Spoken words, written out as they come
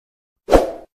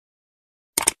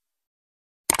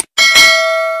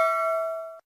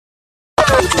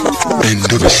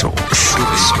Endobeso.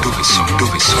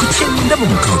 Ndaba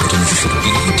mukaaga tonzifiro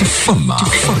tifama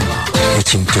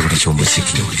ekintu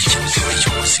ky'omusiki.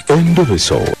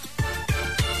 Endobeso.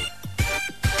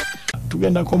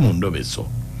 Tugendako mu ndobeso.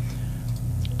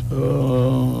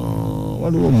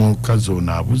 Waliwo omukazi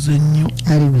ono abuze nnyo.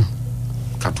 Aliwo.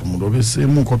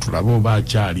 Katumulobeseemu ko tulabe oba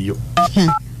akyaliyo.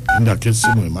 Ndako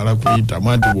essimu emala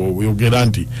kuyitamu anti bw'oyogera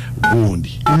nti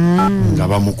gundi nga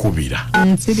bamukubira.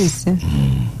 Nsirise.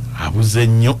 Abuze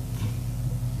nnyo.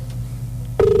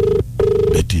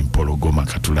 Beti Mpologoma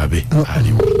katulabe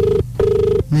aliwo.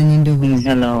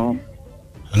 Hello.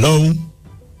 Hello.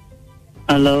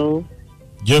 Hello.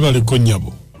 Jebale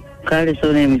konyabo. Kale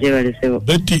sone mjebale sebo.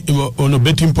 Beti ono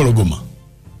Beti Mpologoma.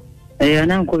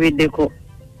 Anankubiddeko.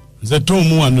 Nze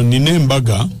Tomu wano nina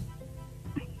embaga.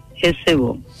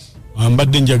 Sebo.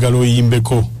 Ambadde njagala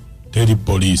oyimbeko Teri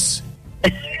police.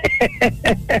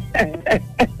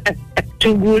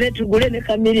 Tugule ne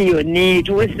kamiliyoni,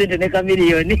 tuwe sente ne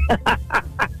kamiliyoni.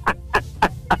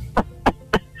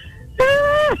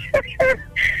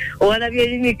 Wana bya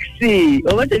remixi,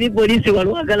 oba teri police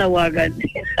walwagala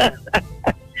wagandi.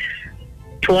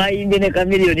 Twayimbe ne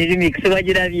kamiliyoni remix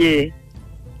bagirabye.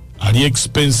 Ali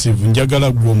expensive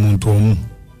njagala gwo omuntu omu.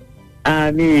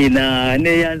 Amina,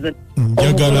 ne yanza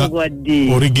njagala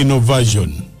original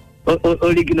version.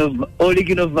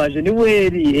 Original version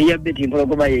weri eya Beti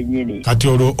Mpologoma yennyini. Kati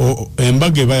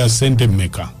embaga eba ya sente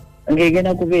mmeka?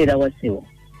 Ngegenda kubeera wasiwo.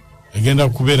 Egenda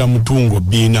kubeera mutungo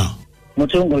bina.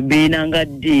 Mutungo bina nga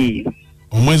ddi.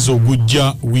 Omwezi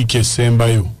ogujja wiiki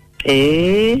esembayo.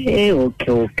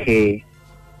 Okay.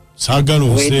 Saagala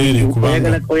onseere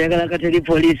kubanga oyagala kateri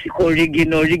police ko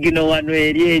original wano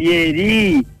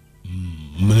eri.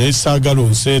 Naye saagala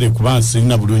onseere kubanga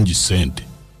sirina bulungi sente.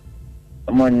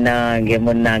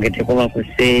 Munnange tekuba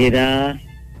kuseera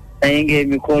naye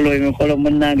ng'emikolo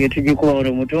munnange tugikuba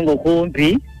ono mutungo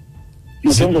kumpi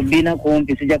mutungo bina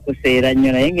kumpi sijja kuseera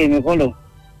nnyo naye ng'emikolo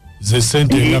ze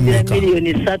sente nga mmeka?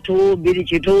 miliyoni 3 2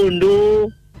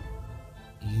 kitundu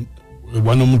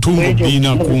wano mutungo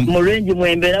bina mu lwenji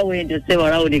mwembeera wente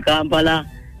Sewalawuni Kampala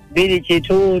 2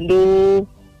 kitundu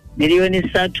miliyoni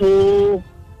 3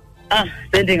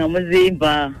 sente nga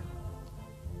muzimpa.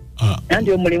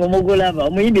 Nandi omulimu mugulaba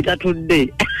omuyimbi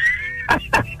tatudde.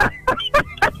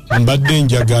 Mbadde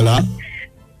njagala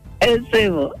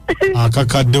Sebo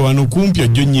akakadde wano kumpi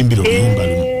ajjo nnyimbira oluyimba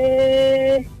luno.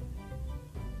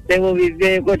 Sebo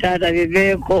biveeko taata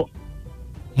biveeko.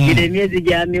 Gire emyezi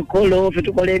gya mikolo ffe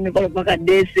tukola emikolo paka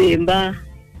Desemba.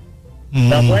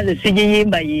 Bakwanze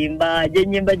sigiyimba gye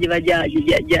nnyimba giba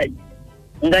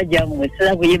nga gyammwe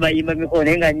sira kuyimba mikolo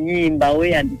naye nga nnyimba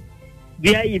weyandi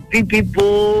VIP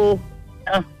people.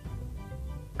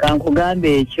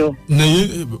 Kankugambe ekyo.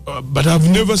 But I've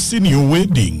never seen your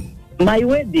wedding. My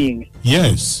wedding?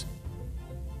 Yes.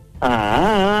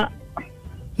 No.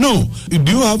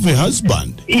 Do you have a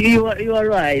husband? You are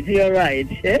right.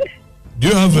 Eh? Do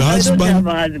you have a husband? I don't have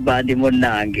a husband,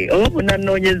 munnange.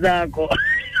 Omunanoonyezaako.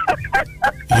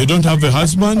 You don't have a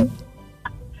husband?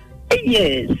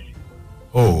 Yes.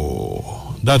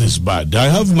 Oh, that is bad. I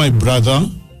have my brother.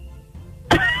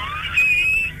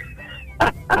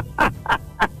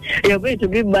 You're going to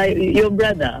give your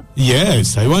brother?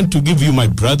 Yes, I want to give you my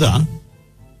brother.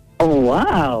 Oh,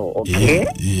 wow. Okay.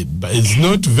 But it's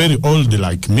not very old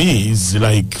like me. He's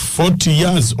like 40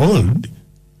 years old.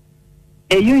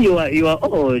 You are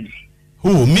old.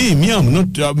 Who? Me? I'm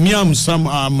not.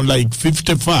 I'm like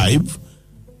 55.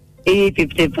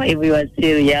 55, you are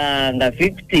still young.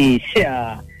 50,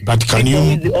 sure. But can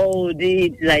you? Old,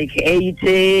 like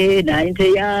 80, 90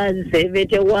 years,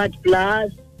 70 what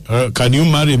plus? Can you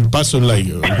marry a person like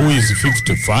who is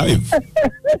 55?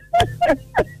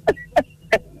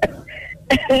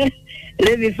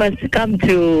 Let me first come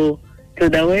to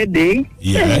the wedding.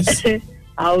 Yes.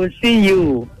 I will see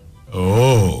you.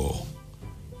 Oh.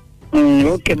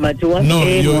 Okay, but one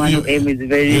aim is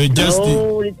very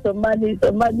slow. It's some money.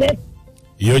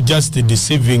 You're just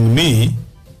deceiving me.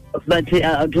 But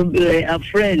to be a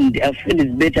friend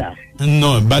is better.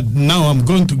 No, but now I'm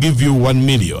going to give you 1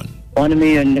 million. 1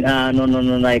 million?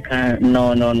 No, I can't.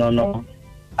 No.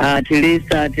 At least.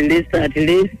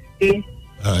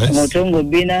 Motongo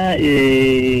Bina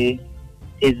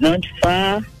is not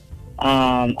far.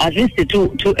 At least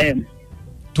 2M.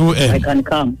 2M. I can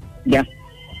come. Yeah.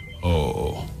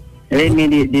 Oh. Let me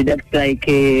deduct like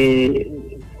a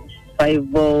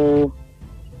 500.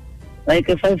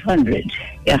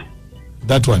 Yeah.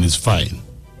 That one is fine.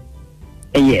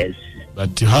 Yes.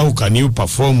 But how can you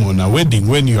perform on a wedding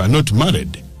when you are not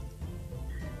married?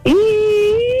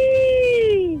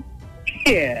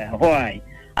 Yeah, why?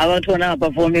 abantu wana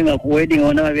performing a wedding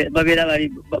ona babera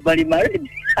bali married.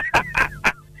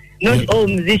 Not all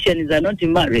musicians are not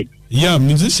married. Yeah,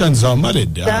 musicians are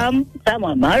married. Some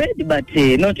are married, but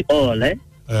not all.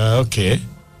 Okay.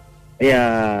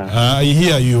 Yeah. I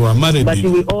hear you are married. But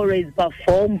we always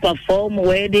perform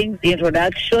weddings,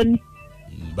 introduction.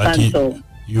 But and so.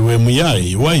 You were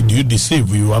Muyai. Why do you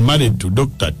deceive? You are married to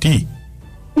Dr. T.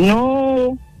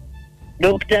 No.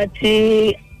 Dr.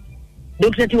 T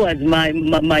was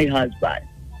my husband.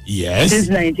 Yes. Since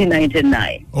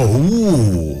 1999.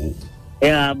 Oh.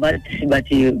 Yeah, but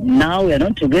now we are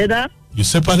not together. You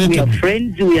separated. We are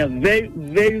friends. We are very,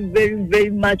 very, very, very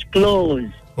much close.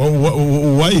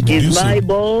 Oh, why did He's you? My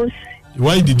boss.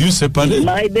 Why did you separate? He's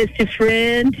my best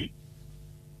friend.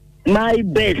 My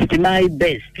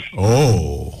best.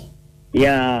 Oh.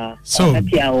 Yeah. So. My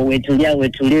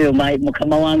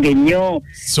mukama wange nnyo.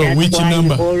 So that's which why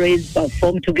number? We always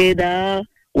perform together.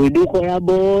 We do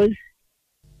collabos.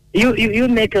 You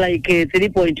make like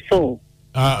 3.4.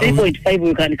 3.5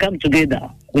 we can come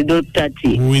together with Dr.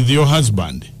 T. With your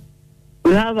husband?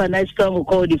 We have a nice song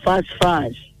called Fast.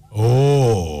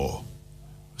 Oh.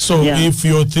 So yeah. If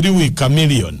you're 3 with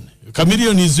Chameleon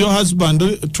is your husband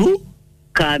too?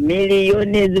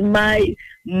 Chameleon is my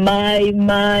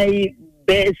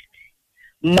best.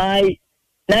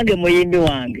 Nange muyimbi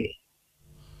wange.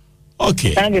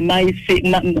 Okay. Nange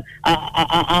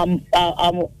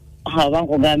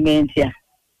government.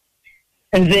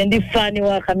 Nze ndi fani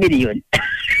wa Chameleon.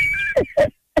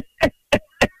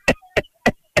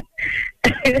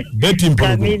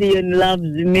 Chameleon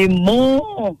loves me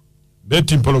more.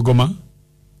 Betty Mpologoma.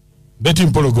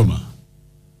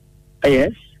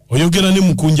 Yes. Oyogera ni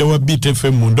Mukunja wa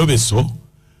BTFM mu Endobeso.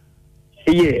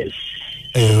 Yes.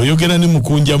 Oyogera ni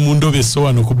Mukunja mu Endobeso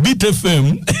wano ku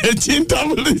BTFM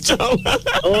ekintabule kyawa.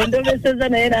 Olubesezza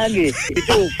naye nange.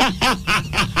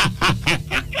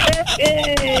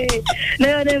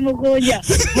 Naye ne Mukunja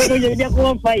ojja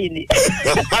kuba fine.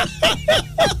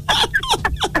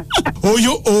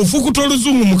 Oyo ofukuta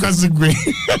Oluzungu mukazi gwe.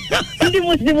 Ndi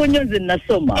musimu nnyo nze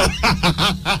nasoma.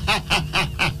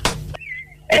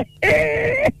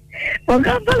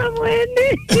 Kampala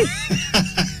mwene.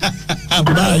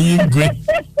 Bayi gwe.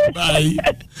 Bayi.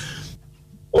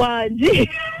 Wanji.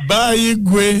 Bayi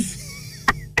gwe.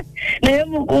 Naye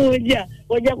Mukunja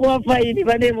ojja kuba fine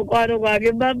bane mukwano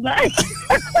gwange baba.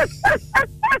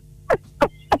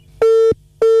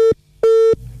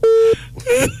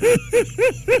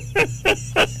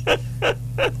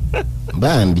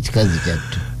 Bambi kikazi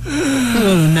kyattu.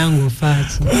 Nangu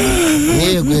faachi.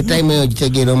 Niye gwe time yo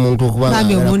kitegera omuntu okuba.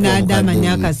 Bambi omunada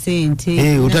amanyaka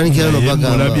sente. Utanikira no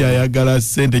bagamba. Mulabi ayagala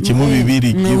sente kimu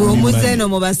bibiri. Omuseno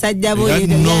mu basajja bo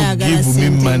yagala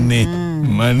sente.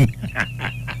 Money.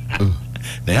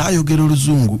 Naye ayogera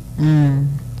Oluzungu.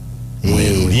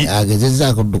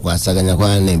 Agezezzaako tukwasaganya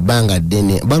kwane banga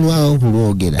ddene balwawo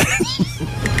okulwogera.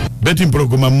 Betty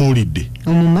Mpologoma muwulidde.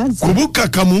 Omumazi.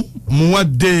 Kubukakamu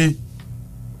muwadde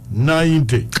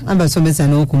 90. Abasomesa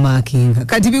n'okumakinga.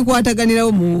 Kati bikwataganirawo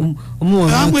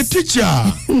omuwa. Amwe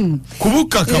teacher.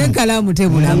 Kubukakamu. Ekalamu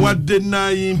tebulamu. Muwadde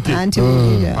 90. Anti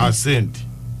Wulira. Percent.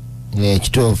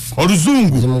 Kituufu.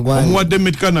 Oluzungu omuwadde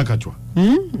metikana kachwa.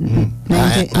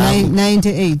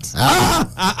 98.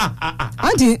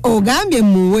 Anti ogambye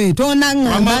muwe tona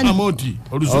ngamba amoti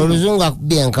Oluzungu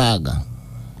akubye nkaaga.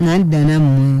 Nadda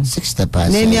namwe 60%.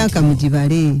 N'emyaka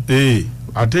mugibale.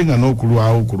 Atenga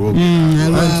n'okulwawo kuloga. Nze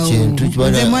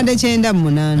mwade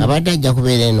 98. Abadde ajja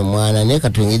kubeera eno mwana naye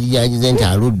katwengeri gyagize nti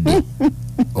aludde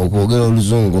okwogera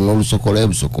Oluzungu n'olusokola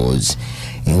ebusokoozi.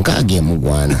 Enkaaga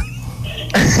emugwana.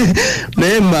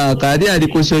 Naye Maaka ali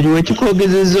kusonyiwa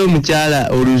ekikogezezza omukyala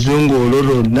Oluzungu olwo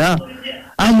lwonna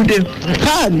amude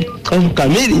fan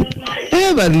omukamiri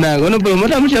bannange ono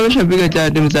promota mukyabashabiga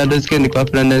kyate musando sikendi kwa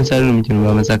Flanders Salon mu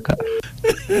kintu Masaka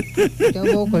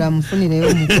okola mufunireyo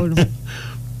omukolo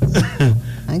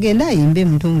agenda ayimbe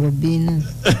mutungo bina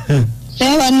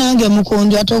naye bannange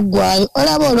Mukunja toggwayo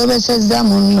olaba olobesezza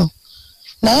munno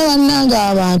naye bannange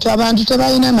abantu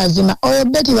tebalina mazima oyo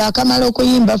Betty bakamala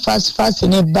okuyimba fast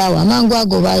ne bawa amangu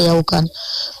ago bayawukana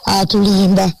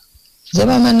atulimba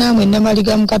zebama namwe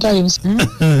namaliga mukatale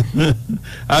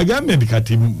agambe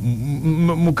kati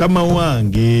mukama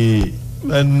wange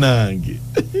bannange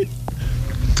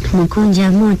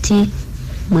Mukunja muti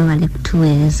mwewale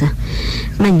kutuweereza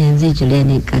manya nze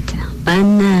Juliana Kata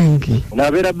bannange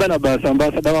nabeera Barnabas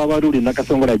ambasada w'abaluli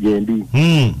nakasongola gyendi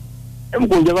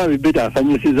Mukunja bambi Betty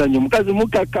asanyusiza nnyo mukazi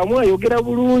mukakamu ayogera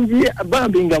bulungi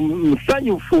bambi nga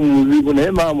musanyufu muzibu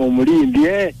naye maama omulimbi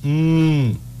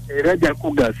era ajja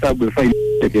kugasa gwe fayini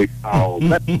tegekaawo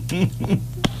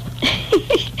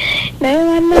naye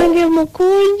bannange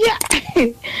Mukunja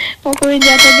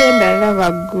Mukunja tagenda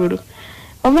labaggulu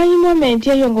omanyi moment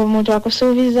eyo ng'omuntu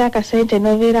akusuubiza akasente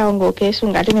nobeerawo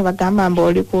ng'okeesunga ate ne bagamba mbu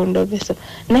oli ku Endobeso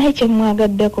naye kye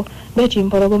mwagaddeko Betty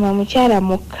Mpologoma mukyala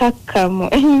mukakkamu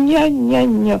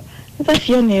ennyo nza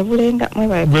Fiona ebulenga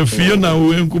bwe Fiona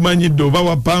wenkumanyidde oba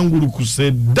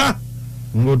wapangulukuse dda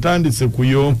ng'otandise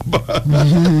kuyomba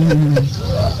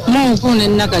Munkune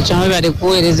Nakakyama bali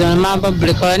kuweereza mamba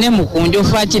buleka ne Mukunja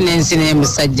ofa kinensi ne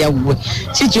musajja gwe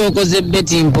kikyokoze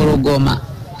Betty Mpologoma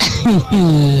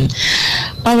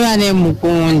Abane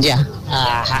Mukunja.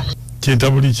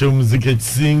 Kintabuli ky'omuziki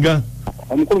ekisinga.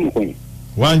 Omukulu Mukunja.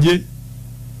 Wanje?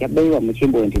 Yabayiwa mu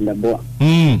kimbo ntinda boa.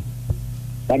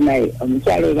 Banaye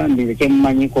omukyalo bambize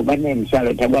kyemmanyiko banaye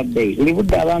mukyalo tabwa bbeyi. Buli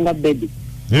budde abanga bedi.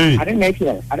 Ate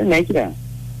n'ekirala.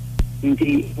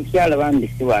 Nti mukyalo bambi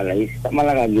si walayisi.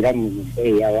 Tamala gagira mu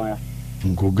bbeyi yawa.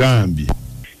 Nkugambye.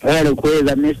 Wale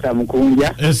kuweza Mr.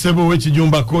 Mukunja. Esebo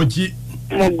w'ekijumba koki.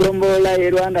 Mugombola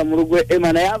Rwanda mu rugwe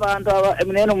Emma naye abantu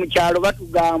emuneno mu kyalo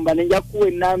batugamba nenja kuwa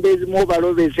ennamba ezimu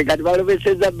balobese kati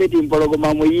balobesezza Betty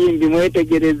Mpologoma muyimbi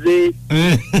mwetegereze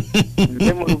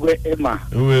nze mu rugwe Emma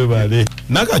webale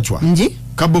Nakachwa nji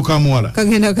kabo kamuwala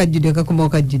kagenda kajjude kakoma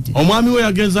kajjude omwami we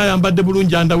yagenza ayambadde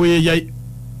bulungi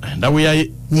ndawe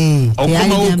yaye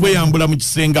okoma okweyambula mu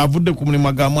kisenga avudde ku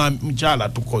mulimu gwa mwami mukyala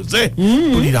tukoze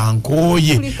tulira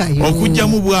nkooye okujja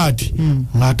mu bwati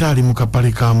ng'ate ali mu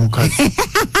kapale ka mukazi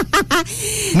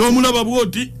n'omulaba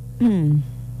bwoti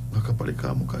akapale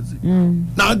ka mukazi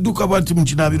n'adduka bwati mu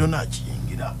kinaabiro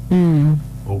n'akiyingira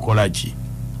okola ki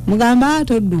mugamba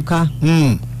todduka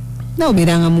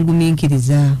n'obeeranga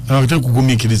mugumiikiriza ate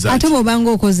kugumiikiriza ate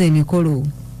bw'obanga okoze emikolo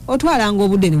otwalanga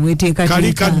obudde ne weteeka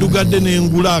kali kaddugadde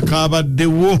n'engula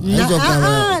akabaddewo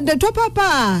nde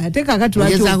topapa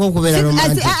tekakatulako okubeera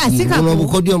romantikbuno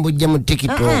obukodyo mbujja mu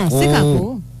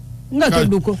tikitosikako nga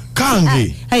todduko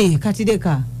kange kati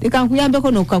leka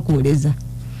nkuyambeko n'okukakuwoleza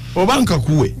oba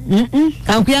nkakuwe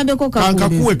kankuyambeko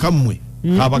kankakuwe kammwe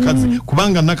abakazi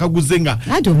kubanga nakaguze nga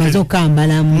ate omaze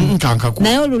okambalamu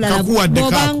naye olulala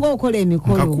bw'obanga okola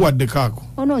emikolo nkakuwadde kaako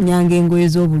onoonyanga engoye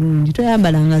z'obulungi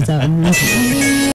toyambalanga za muntu